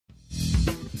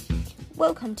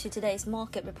Welcome to today's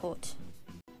market report.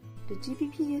 The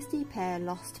GBP/USD pair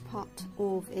lost part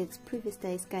of its previous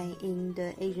day's gain in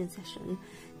the Asian session.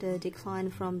 The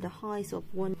decline from the highs of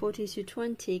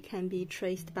 142.20 can be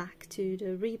traced back to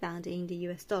the rebound in the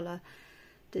US dollar.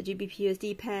 The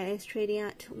GBP/USD pair is trading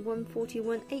at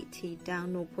 141.80,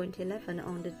 down 0.11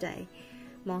 on the day.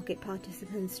 Market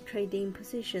participants' trading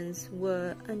positions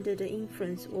were under the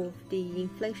influence of the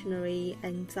inflationary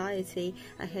anxiety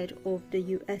ahead of the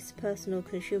US personal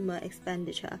consumer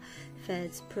expenditure,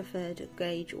 Fed's preferred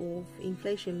gauge of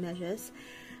inflation measures.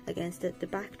 Against the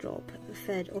backdrop,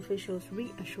 Fed officials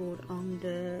reassured on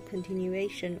the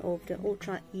continuation of the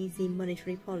ultra-easy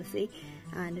monetary policy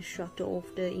and shrugged off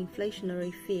the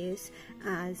inflationary fears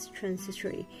as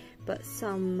transitory, but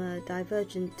some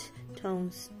divergent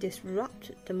tones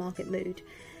disrupt the market mood.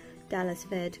 Dallas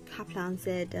Fed Kaplan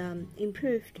said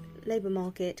improved labor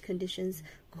market conditions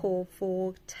call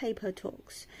for taper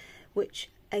talks,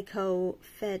 which echo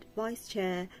Fed Vice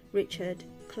Chair Richard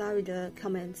Clarida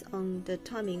comments on the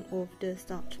timing of the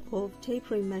start of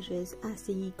tapering measures as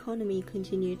the economy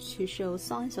continued to show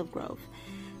signs of growth.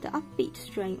 The upbeat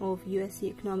strain of US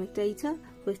economic data,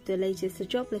 with the latest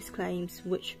jobless claims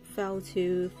which fell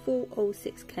to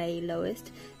 406,000,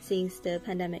 lowest since the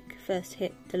pandemic first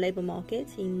hit the labor market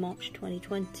in March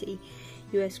 2020.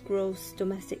 US gross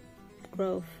domestic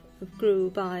growth grew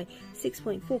by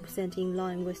 6.4% in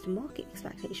line with the market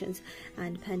expectations,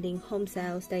 and pending home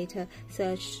sales data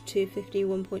surged to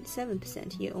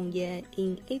 51.7% year-on-year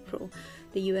in April.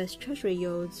 The US Treasury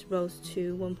yields rose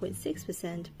to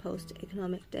 1.6%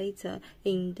 post-economic data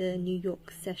in the New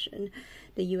York session.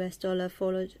 The US dollar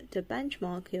followed the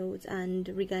benchmark yields and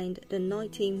regained the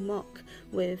 19 mark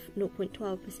with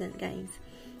 0.12% gains.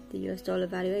 The US dollar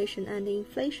valuation and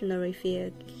inflationary fear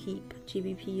keep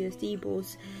GBP/USD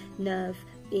bulls' nerve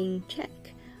in check.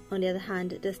 On the other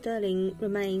hand, the sterling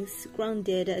remains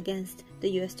grounded against the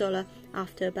US dollar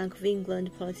after Bank of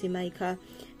England policymaker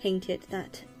hinted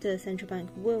that the central bank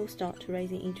will start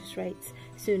raising interest rates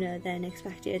sooner than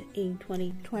expected in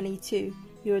 2022.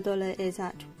 Euro-dollar is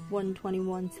at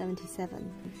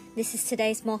 121.77. This is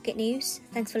today's market news.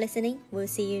 Thanks for listening. We'll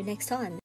see you next time.